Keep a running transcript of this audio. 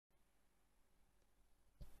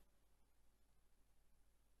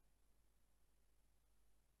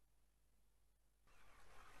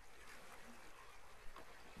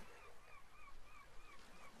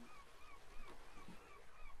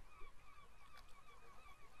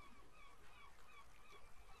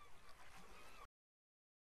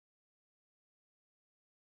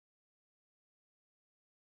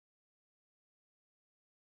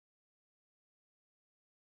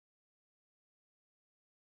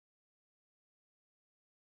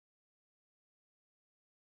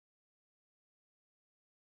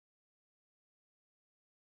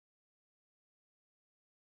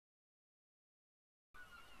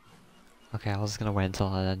Okay, I was gonna wait until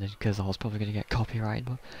that ended because I was probably gonna get copyright,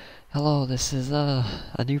 but... Hello, this is a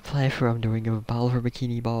new playthrough I'm doing of Battle for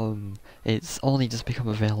Bikini Bottom. It's only just become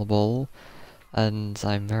available, and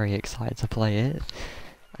I'm very excited to play it.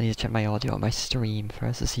 I need to check my audio on my stream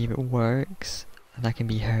first to see if it works, and I can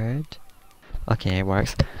be heard. Okay, it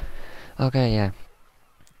works. Okay, yeah.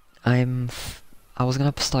 I was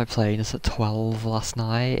gonna start playing this at 12 last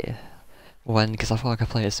night, because I thought I could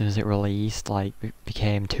play it as soon as it released, like, it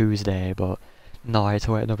became Tuesday, but no, I had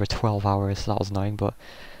to wait another 12 hours, so that was annoying, but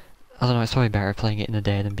I don't know, it's probably better playing it in the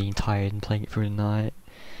day than being tired and playing it through the night.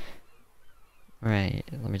 Right,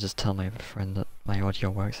 let me just tell my friend that my audio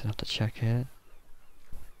works and I have to check it.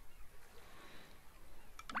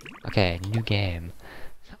 Okay, new game.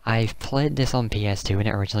 I've played this on PS2 when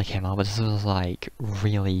it originally came out, but this was like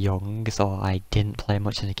really young, so I didn't play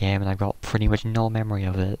much of the game and I've got pretty much no memory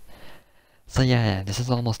of it. So yeah, this is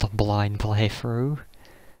almost a blind playthrough.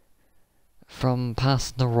 From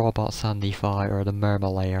past the robot Sandy fight or the Murmur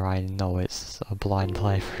layer, I know it's a blind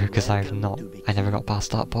playthrough because I never got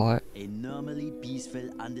past that part. A normally peaceful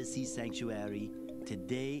undersea sanctuary,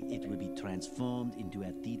 today it will be transformed into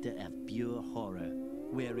a theater of pure horror,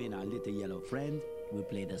 wherein our little yellow friend will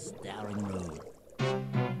play the starring role.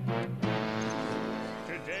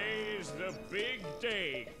 Today is the big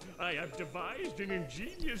day. I have devised an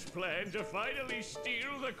ingenious plan to finally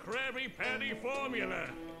steal the Krabby Patty formula.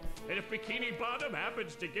 And if Bikini Bottom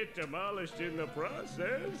happens to get demolished in the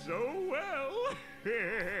process, oh well.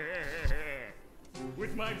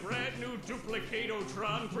 With my brand new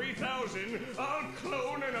Duplicatotron 3000, I'll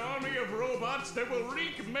clone an army of robots that will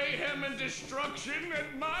wreak mayhem and destruction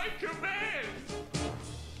at my command.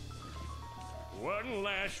 One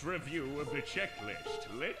last review of the checklist.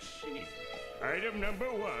 Let's see. Item number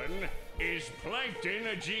 1, is Plankton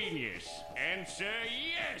a genius? Answer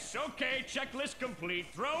yes. Okay, checklist complete.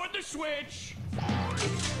 Throw in the switch.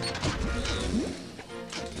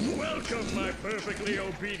 Welcome, my perfectly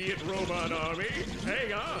obedient robot army.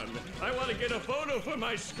 Hang on. I want to get a photo for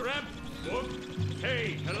my scrapbook.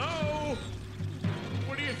 Hey, hello?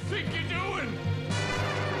 What do you think you're doing?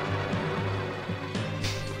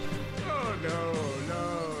 Oh,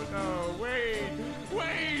 no, wait!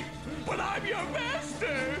 But I'm your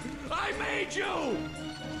master! I made you!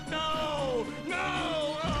 No!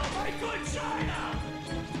 Oh, my good China!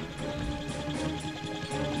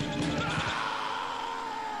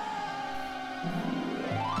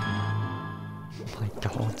 Oh my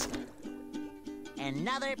god.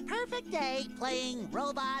 Another perfect day playing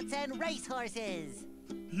robots and racehorses.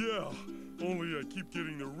 Yeah, only I keep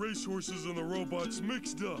getting the racehorses and the robots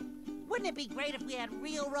mixed up. Wouldn't it be great if we had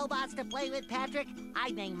real robots to play with, Patrick?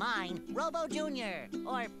 I'd name mine Robo Jr.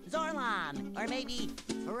 or Zorlon or maybe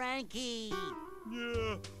Frankie.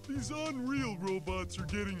 Yeah, these unreal robots are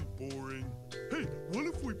getting boring. Hey, what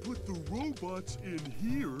if we put the robots in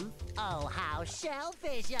here? Oh, how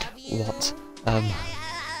shellfish of you! What?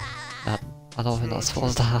 I don't think that's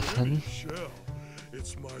supposed to happen. Shell.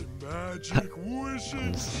 It's my magic wishing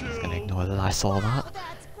I'm just shell. gonna ignore that I saw Oh, that.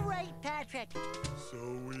 that's great, Patrick. So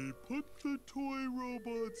we put the toy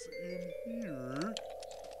robots in here.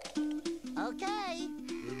 Okay.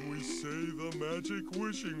 Then we say the magic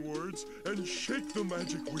wishing words and shake the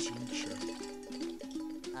magic wishing shell.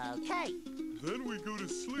 Okay. Then we go to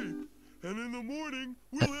sleep, and in the morning,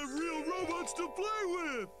 we'll have real robots to play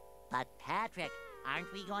with! But Patrick,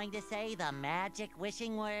 aren't we going to say the magic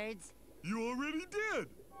wishing words? You already did!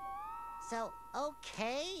 So,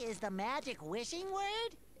 okay is the magic wishing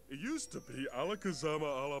word? It used to be Alakazama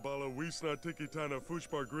Alabala Wiesna Tikitana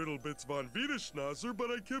Fushbar Griddle Bits von Wiederschnauzer,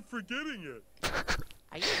 but I kept forgetting it.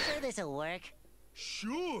 Are you sure this'll work?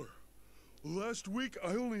 Sure! Last week,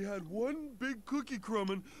 I only had one big cookie crumb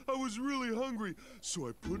and I was really hungry. So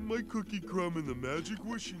I put my cookie crumb in the magic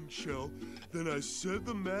wishing shell. Then I said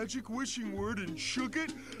the magic wishing word and shook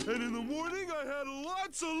it. And in the morning, I had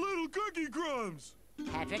lots of little cookie crumbs.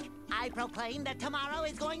 Patrick, I proclaim that tomorrow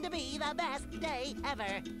is going to be the best day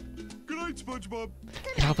ever. Good night, SpongeBob.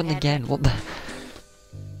 It happened again, what the...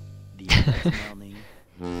 The next morning.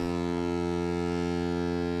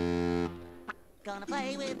 Gonna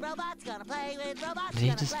play with robots, gonna play with robots, Did he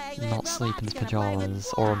gonna just play with not sleep in his robots, gonna play with-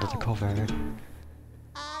 pajamas or under the Wow. cover?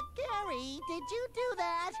 Gary, did you do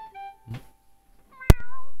that?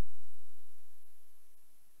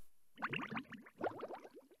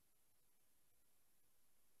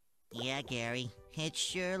 Yeah, Gary. It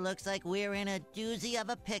sure looks like we're in a doozy of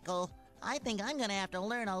a pickle. I think I'm gonna have to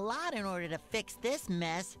learn a lot in order to fix this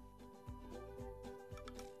mess.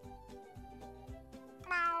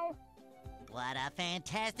 Meow. What a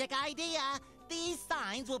fantastic idea! These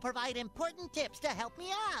signs will provide important tips to help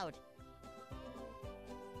me out.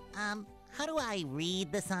 How do I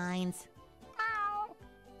read the signs?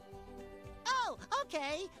 Oh,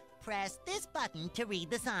 okay. Press this button to read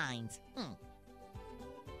the signs.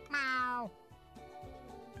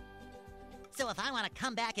 So if I want to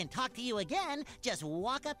come back and talk to you again, just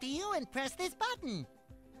walk up to you and press this button.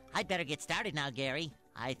 I'd better get started now, Gary.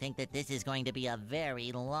 I think that this is going to be a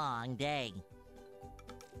very long day.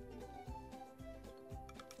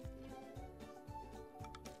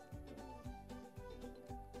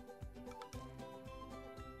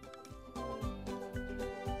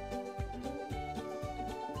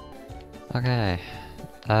 Okay.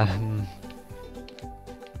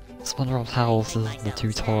 SpongeBob's house is the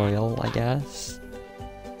tutorial, I guess.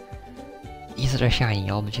 These are the shiny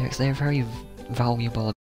objects. They're very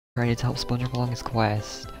valuable, ready to help SpongeBob along his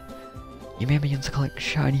quest. You may begin to collect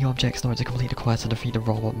shiny objects in order to complete the quest and defeat the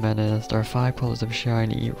robot menace. There are 5 colors of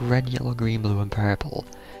shiny: red, yellow, green, blue, and purple.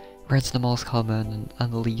 Red's the most common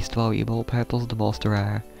and the least valuable. Purple's the most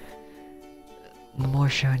rare. The more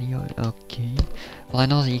shiny, okay. Well, I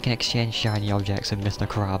know that you can exchange shiny objects with Mr.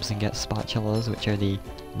 Krabs and get spatulas, which are the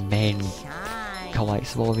main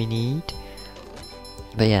collectible we need.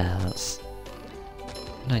 But yeah, that's...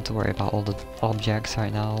 no need to worry about all the objects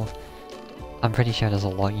right now. I'm pretty sure there's a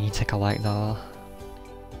lot you need to collect though.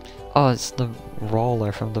 Oh, it's the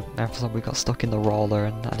roller from the episode we got stuck in the roller,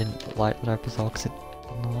 and I didn't like that episode because it...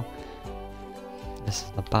 no. This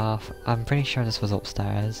is the bath. I'm pretty sure this was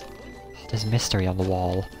upstairs. There's mystery on the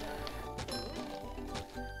wall.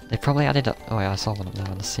 They probably added a... oh yeah, I saw one up there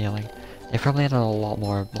on the ceiling. They probably added a lot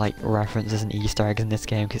more, like, references and Easter eggs in this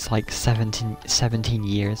game, because it's like 17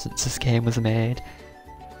 years since this game was made.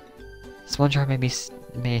 SpongeBob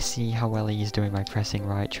may see how well he's doing by pressing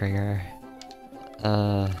right trigger.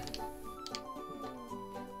 Oh,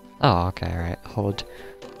 okay, right. Hood.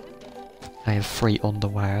 I have 3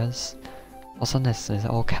 underwears. What's on this? Is it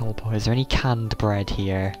all kelp? Is there any canned bread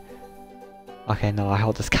here? Okay, no, I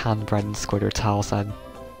held this canned bread and Squidward's house and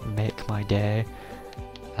make my day.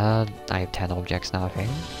 I have 10 objects now, I think.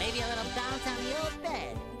 Maybe a little bounce on the old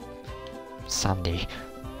bed. Sandy.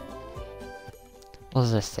 What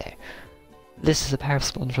does this say? This is a pair of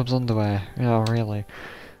SpongeBob's underwear. Oh, really?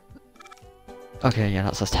 Okay, yeah,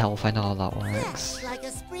 that's just health. I know how that works. Looks like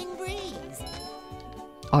a spring breeze.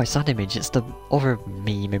 Oh, it's that image. It's the other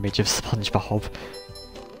meme image of SpongeBob.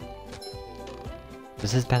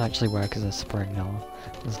 Does his bed actually work as a spring now?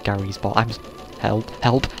 This is Gary's ball. I'm just... help!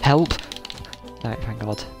 Help! Help! Alright, thank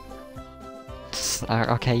god.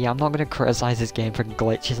 Okay, yeah, I'm not gonna criticize this game for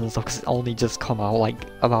glitches and stuff, because it's only just come out, like,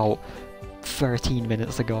 about 13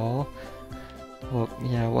 minutes ago. Well,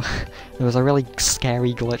 yeah, well, there was a really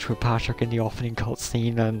scary glitch with Patrick in the opening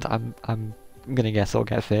cutscene, and I'm gonna guess it'll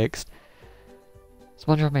get fixed.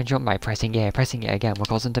 SpongeBob may jump by pressing A. Pressing it again will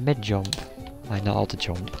cause him to mid-jump. I know how to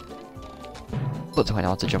jump. But do I know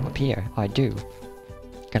how to jump up here? I do.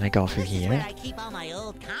 Can I go through This is here? where I keep all my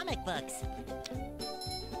old comic books.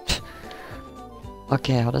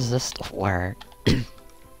 Okay, how does this stuff work?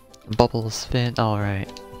 Bubble spin,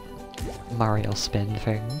 alright. Mario spin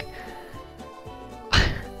thing.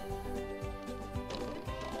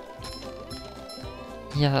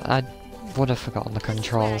 Yeah, I would have forgotten the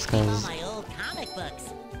controls because I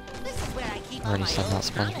already said that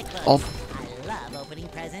spin. Oh! I love opening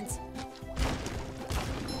presents.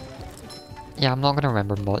 Yeah, I'm not gonna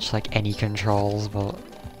remember much, like any controls, but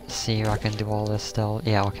see if I can do all this still.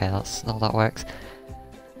 Yeah, okay, that's how that works.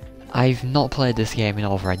 I've not played this game in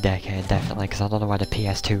over a decade, definitely, because I don't know where the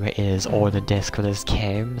PS2 is or the disc for this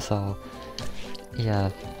game, so...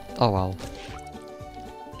 yeah. Oh well.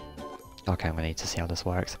 Okay, I'm gonna need to see how this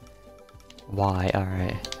works. Why?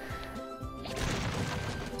 Alright.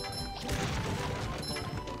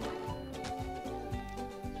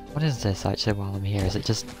 What is this actually while I'm here? Is it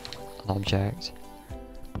just an object?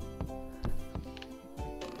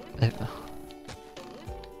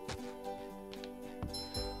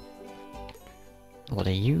 What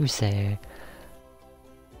do you say?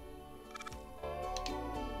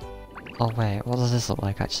 Oh wait, what does this look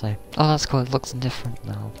like actually? Oh, that's cool, it looks different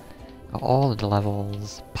now. Got all of the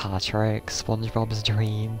levels: Patrick, SpongeBob's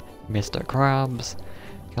Dream, Mr. Krabs,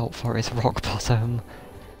 Kelp Forest Rock Bottom,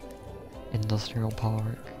 Industrial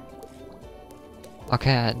Park.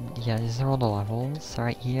 Okay, yeah, is there other levels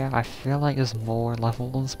right here? I feel like there's more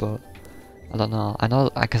levels, but I don't know. I know,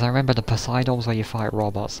 because I remember the Poseidon's where you fight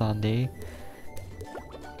robots, Sandy.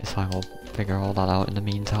 Guess I will figure all that out in the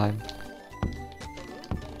meantime.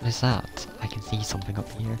 What is that? I can see something up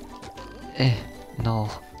here. No.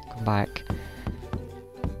 Come back.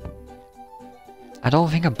 I don't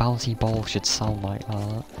think a bouncy ball should sound like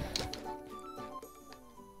that.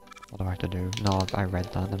 What do I have to do? No, I read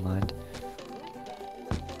that, never mind.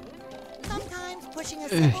 Sometimes pushing a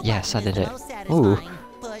simple yes, I button did is it. the most Ooh. satisfying.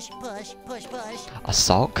 Push, push, push, push. A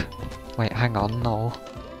sock? Wait, hang on, no.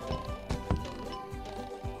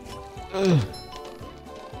 Ugh.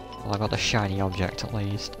 Well, I got the shiny object at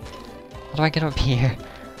least. How do I get up here?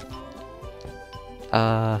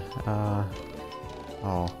 Oh.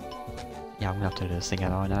 Yeah, I'm gonna have to do this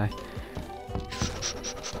again, aren't I?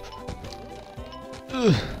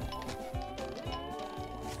 Ugh.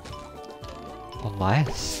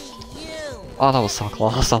 Unless... You. Oh, that was so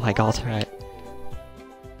close, oh my god, right.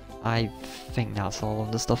 I think that's all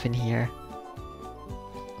of the stuff in here.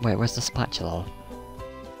 Wait, where's the spatula?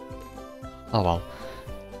 Oh well.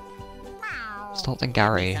 Stop the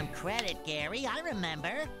Gary. Some credit, Gary. I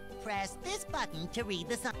remember. Press this button to read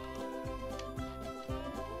the sign.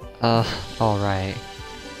 Alright.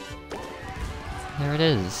 There it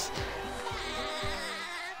is.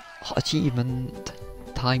 Achievement.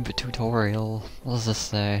 Time for tutorial. What does this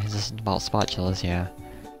say? Is this about spatulas? Yeah.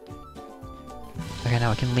 Okay,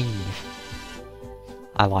 now I can leave.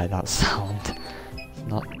 I like that sound. It's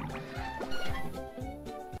not...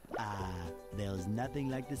 There's nothing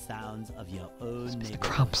like the sounds of your own The neighborhood.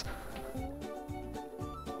 crabs.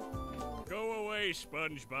 Go away,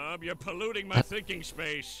 SpongeBob. You're polluting my thinking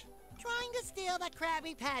space. Trying to steal the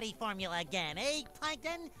Krabby Patty formula again, eh,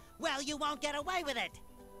 Plankton? Well, you won't get away with it.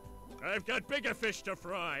 I've got bigger fish to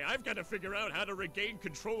fry. I've got to figure out how to regain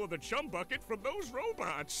control of the chum bucket from those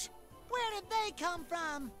robots. Where did they come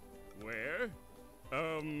from? Where?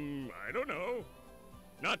 I don't know.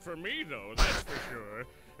 Not for me, though, that's for sure.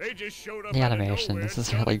 They just showed up The out of animation, nowhere, this is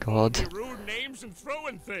telling really good. me rude names and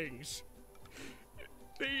throwing things.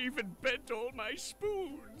 They even bent all my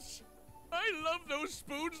spoons. I love those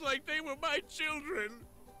spoons like they were my children.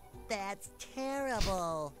 That's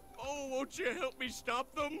terrible. Oh, won't you help me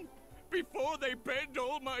stop them? Before they bend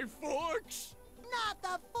all my forks? Not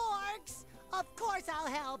the forks! Of course I'll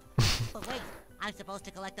help. But wait, I'm supposed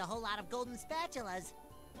to collect a whole lot of golden spatulas.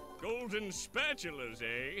 Golden spatulas,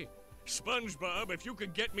 eh? SpongeBob, if you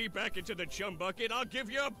could get me back into the chum bucket, I'll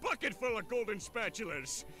give you a bucket full of golden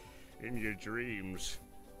spatulas. In your dreams.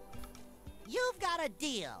 You've got a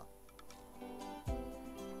deal.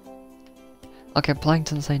 Okay,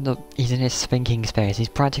 Plankton's saying that he's in his thinking space. He's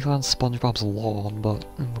practically on SpongeBob's lawn, but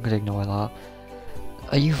we're gonna ignore that.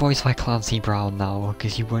 Are you voiced by Clancy Brown now?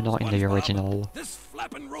 Because you were not in the SpongeBob, original. This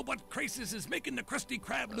flapping robot crisis is making the Krusty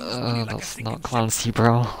Krab lose money like a That's sinking not ship. Clancy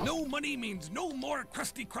Brown. No money means no more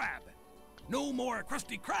Krusty Krab. No more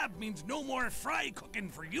Krusty Krab means no more fry cooking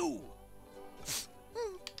for you.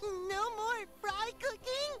 No more fry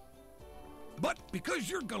cooking? But because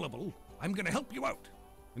you're gullible, I'm gonna help you out.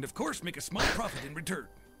 And of course make a small profit in return.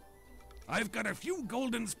 I've got a few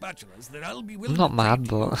golden spatulas that I'll be willing I'm not to mad,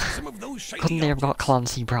 trade you but for some of those shiny couldn't they have got objects.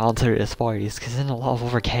 Clancy Brown to do his voice? Because in a lot of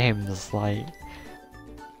other games, like,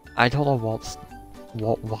 I don't know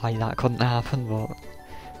why that couldn't happen, but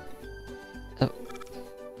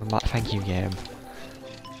thank you, game.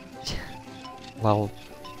 Well,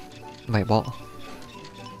 wait, what?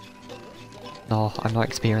 No, I'm not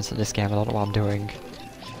experienced at this game. I don't know what I'm doing.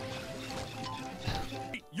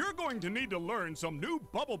 You're going to need to learn some new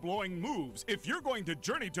bubble-blowing moves if you're going to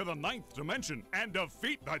journey to the 9th dimension and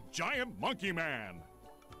defeat the giant monkey man.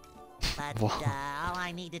 But Whoa. all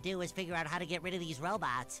I need to do is figure out how to get rid of these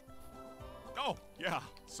robots. Oh, yeah,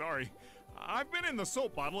 sorry. I've been in the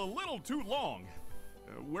soap bottle a little too long.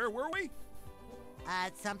 Where were we?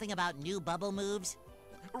 Something about new bubble moves?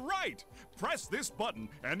 Right! Press this button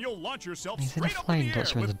and you'll launch yourself He's in a straight up in flying the air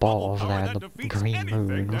Dutch with with his ball bubble over power there in that the defeats green anything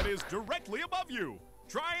moon. that is directly above you.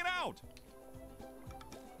 Try it out!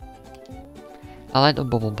 I like the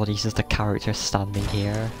Bubble Buddies as the character standing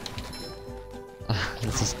here.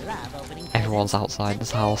 This is Love opening everyone's presents. outside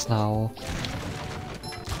this house now.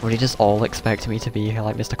 Would you just all expect me to be here,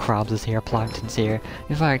 like Mr. Krabs is here, Plankton's here?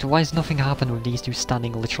 In fact, why has nothing happened with these two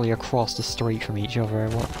standing literally across the street from each other?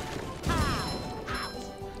 What?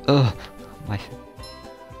 Ugh! My...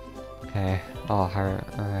 Okay. Oh,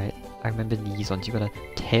 alright. I remember these ones. You gotta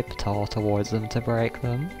tiptoe towards them to break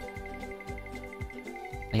them.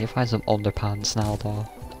 I need to find some underpants now, though.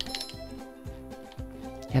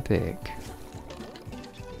 Epic.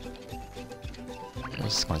 I'm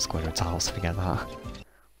just going to Squidward's house, forget that.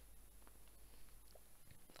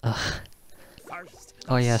 Ugh.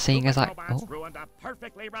 Oh yeah, seeing as I... Oh, Ruined a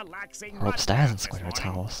perfectly relaxing we're upstairs in this Squidward's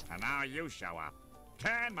morning, house. And now you show up.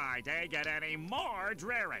 Can my day get any more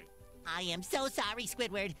dreary? I am so sorry,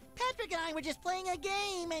 Squidward. Patrick and I were just playing a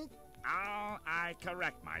game and... Oh, I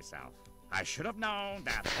correct myself. I should have known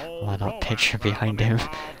that whole Why not rollout picture problem behind him?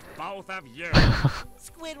 involved both of you.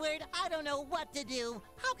 Squidward, I don't know what to do.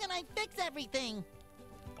 How can I fix everything?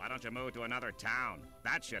 Why don't you move to another town?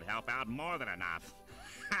 That should help out more than enough.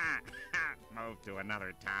 Move to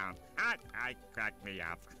another town. I cracked me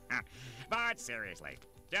up. But seriously,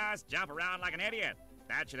 just jump around like an idiot.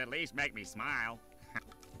 That should at least make me smile.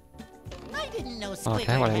 I didn't know Squidward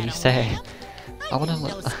Okay, what had did you a say? lamp. I I wanna didn't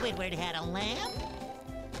know look. Squidward had a lamp.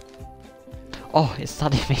 Oh, it's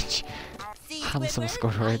that image. See, Handsome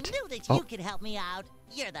Squidward, Squidward. I knew that Oh. you could help me out.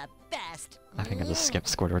 You're the best. I think I just skipped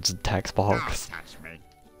Squidward's text Don't box. touch me.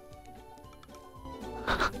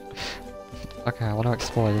 Okay, I want to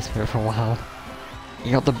explore this bit for a while.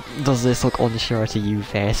 You got the does this look unsure to you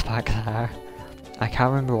face back there. I can't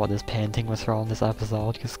remember what this painting was from this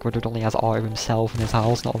episode, because Squidward only has art of himself in his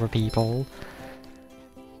house, not other people.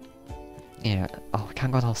 Yeah, oh, I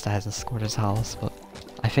can't go downstairs in Squidward's house, but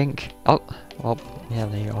I think... Oh, well, yeah,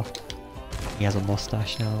 there you go. He has a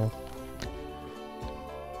mustache now.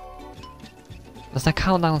 Does the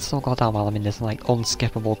countdown still go down while I'm in this, like,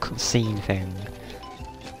 unskippable scene thing?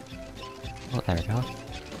 Oh, there we go.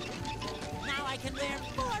 Now I can wear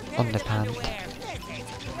 4 pairs of Underpants. underwear. This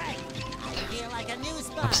is great. I feel like a new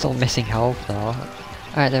sponge. I'm still missing health though.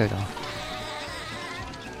 Alright, there we go.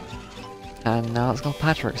 And now let's go to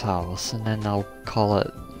Patrick's house, and then I'll call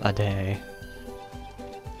it a day.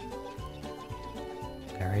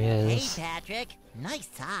 There he Hey, is. Patrick. Nice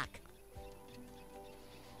sock.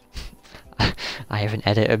 I have an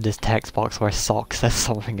edit of this text box where sock says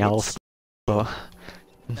something else, but...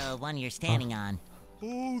 The one you're standing on.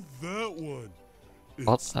 Oh, that one.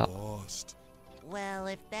 What? It's Oh. lost. Well,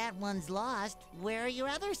 if that one's lost, where are your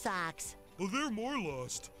other socks? Oh, they're more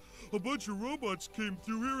lost. A bunch of robots came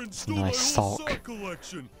through here and a stole nice my whole sock. sock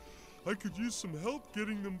collection. I could use some help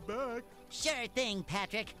getting them back. Sure thing,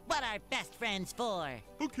 Patrick. What are best friends for?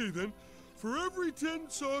 Okay then, for every 10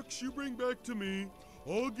 socks you bring back to me,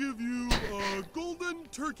 I'll give you a golden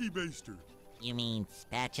turkey baster. You mean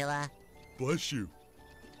spatula? Bless you.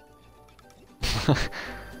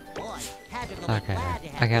 Boy, Patrick will be Okay, glad to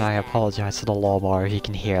have again this I back. apologise to the lawnmower if you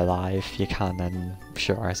can hear that. If you can, then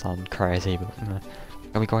sure, I sound crazy, but...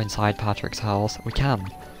 Can we go inside Patrick's house? We can.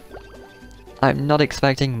 I'm not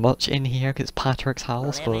expecting much in here because it's Patrick's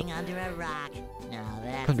house, but... Living under a rock. Now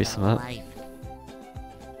that's Could be the something. life.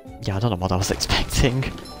 Yeah, I don't know what I was expecting.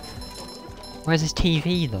 Where's his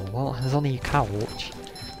TV though? What? There's only a couch.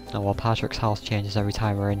 Oh well, Patrick's house changes every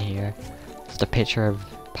time we're in here. Just a picture of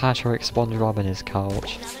Patrick, SpongeBob and his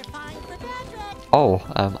couch. Another find for Patrick.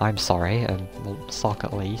 Oh, I'm sorry. Well, sock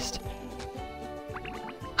at least.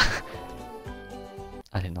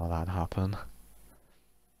 I didn't know that'd happen.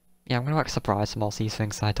 Yeah, I'm gonna act surprised at most of these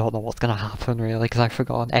things. I don't know what's gonna happen really, because I've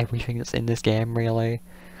forgotten everything that's in this game really.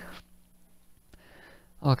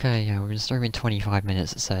 Okay, yeah, we're gonna start in 25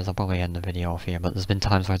 minutes it says. I'll probably end the video off here, but there's been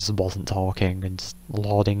times where I just wasn't talking and just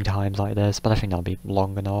loading times like this, but I think that'll be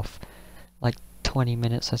long enough. Like 20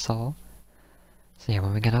 minutes or so. So yeah,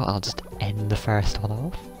 when we get out, I'll just end the first one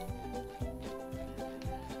off.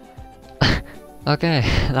 Okay,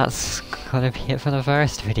 that's gonna be it for the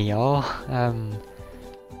first video.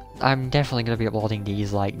 I'm definitely gonna be uploading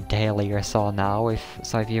these like daily or so now, if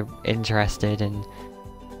you're interested in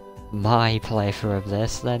my playthrough of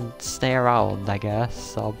this, then stay around, I guess.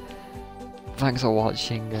 So, thanks for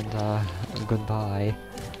watching and goodbye.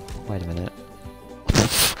 Wait a minute.